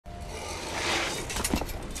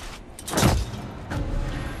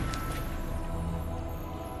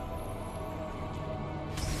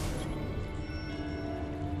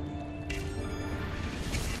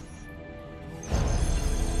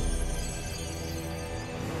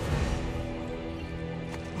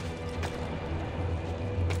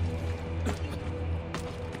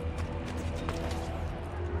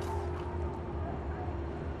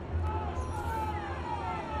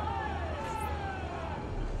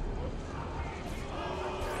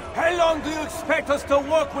How long do you expect us to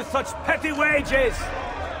work with such petty wages?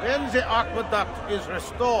 When the aqueduct is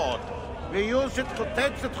restored, we use it to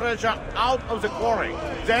take the treasure out of the quarry.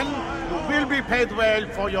 Then you will be paid well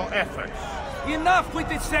for your efforts. Enough with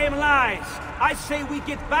the same lies! I say we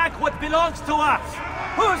get back what belongs to us!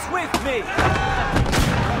 Who's with me?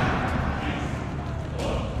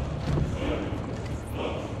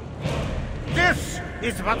 This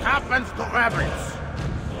is what happens to rebels.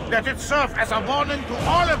 Let it serve as a warning to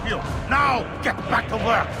all of you. Now, get back to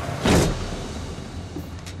work!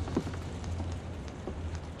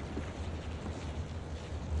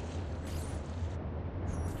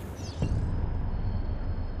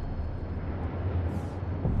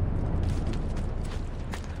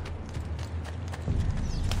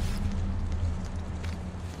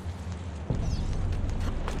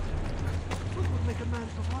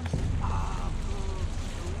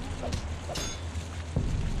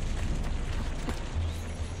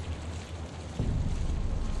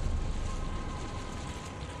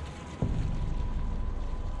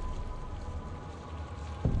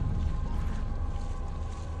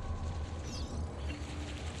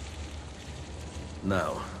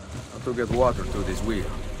 Now, how to get water to this wheel?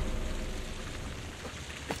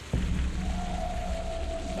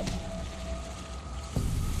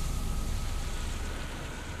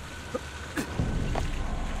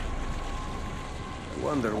 I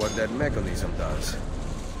wonder what that mechanism does.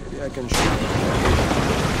 Maybe I can shoot it.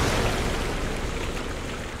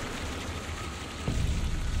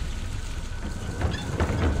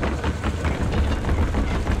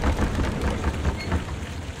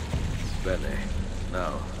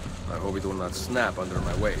 Now, I hope it will not snap under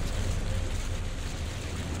my weight.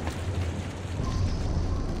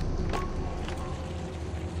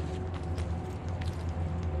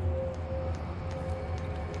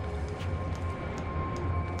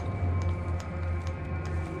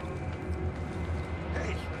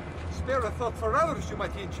 Hey, spare a thought for hours, you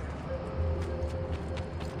might injure.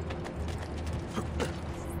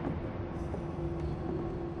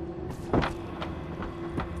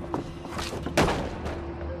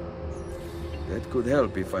 That could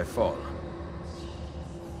help if I fall.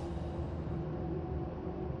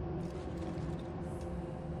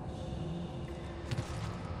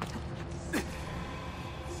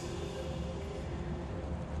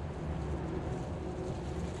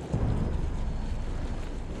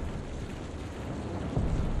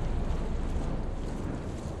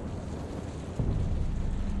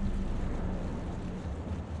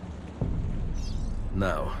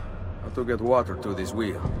 Now, how to get water to this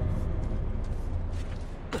wheel?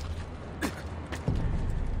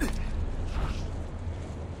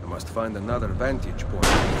 Find another vantage point.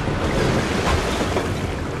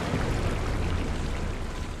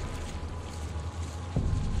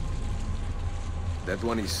 That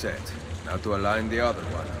one is set. Now to align the other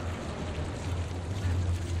one.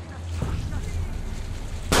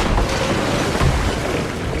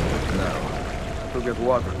 Now, to get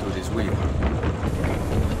water to this wheel.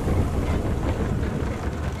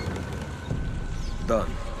 Done.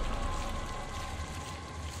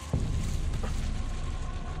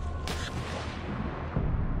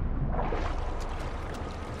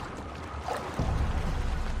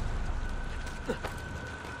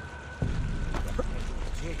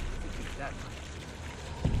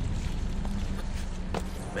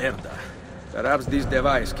 Merda. Perhaps this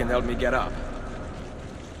device can help me get up.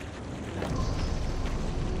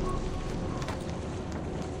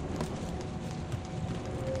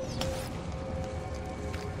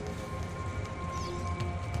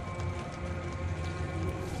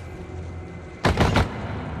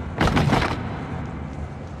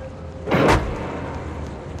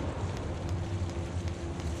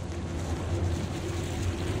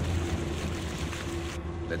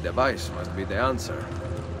 The device must be the answer.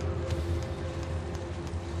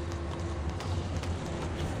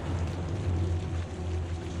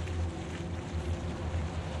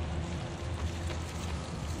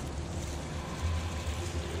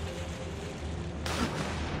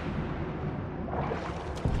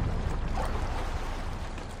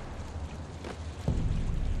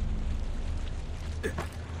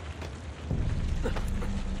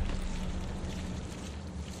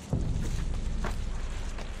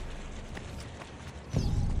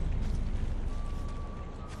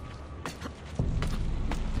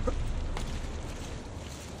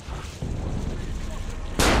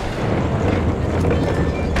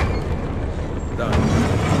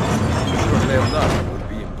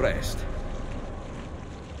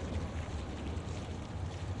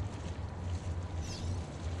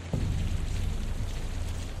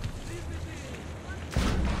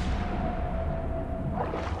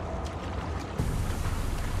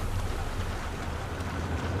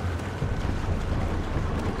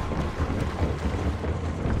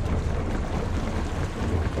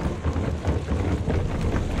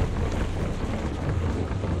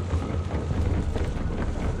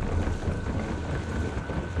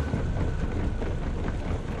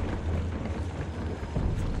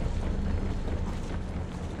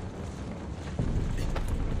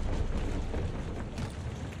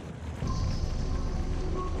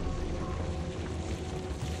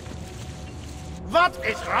 What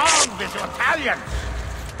is wrong with you Italians?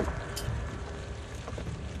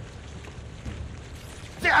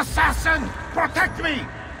 The assassin! Protect me!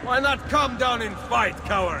 Why not come down and fight,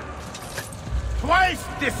 coward? Twice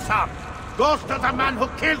this sum goes to the man who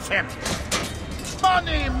kills him.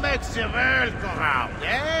 Money makes the world go round,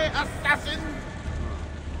 eh, assassin?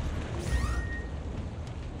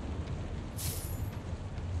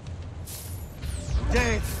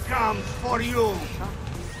 Death comes for you!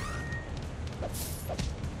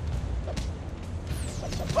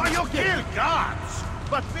 For you kill guards,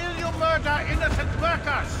 but will you murder innocent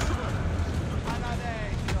workers?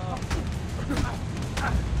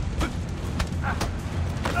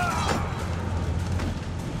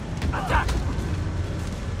 Attack!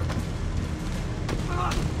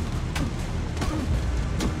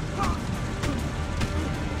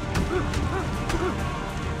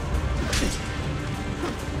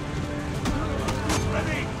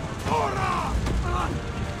 Ready! Ora!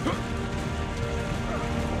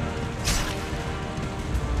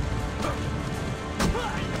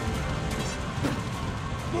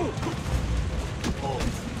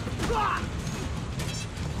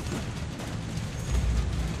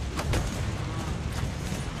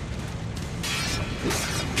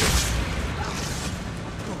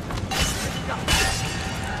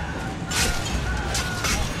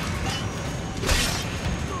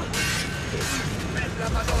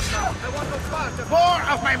 Four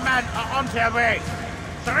of my men are on their way.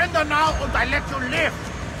 Surrender now and I let you live.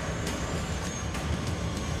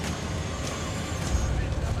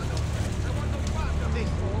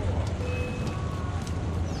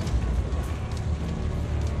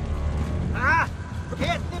 Ah!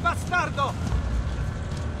 Siete bastardo!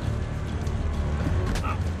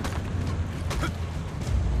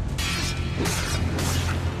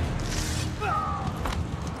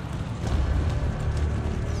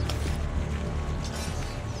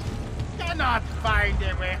 Cannot find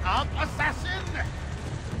a way out, assassin.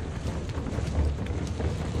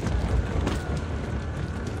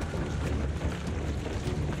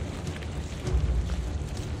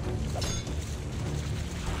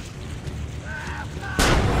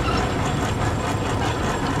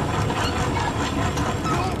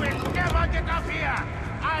 You will never get up here.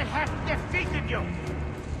 I have defeated you.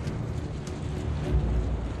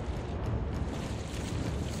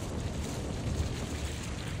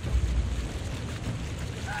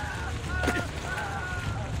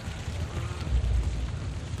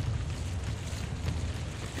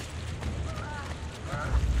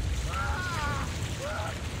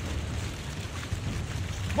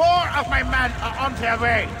 More of my men are on their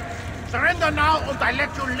way. Surrender now and I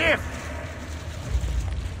let you live.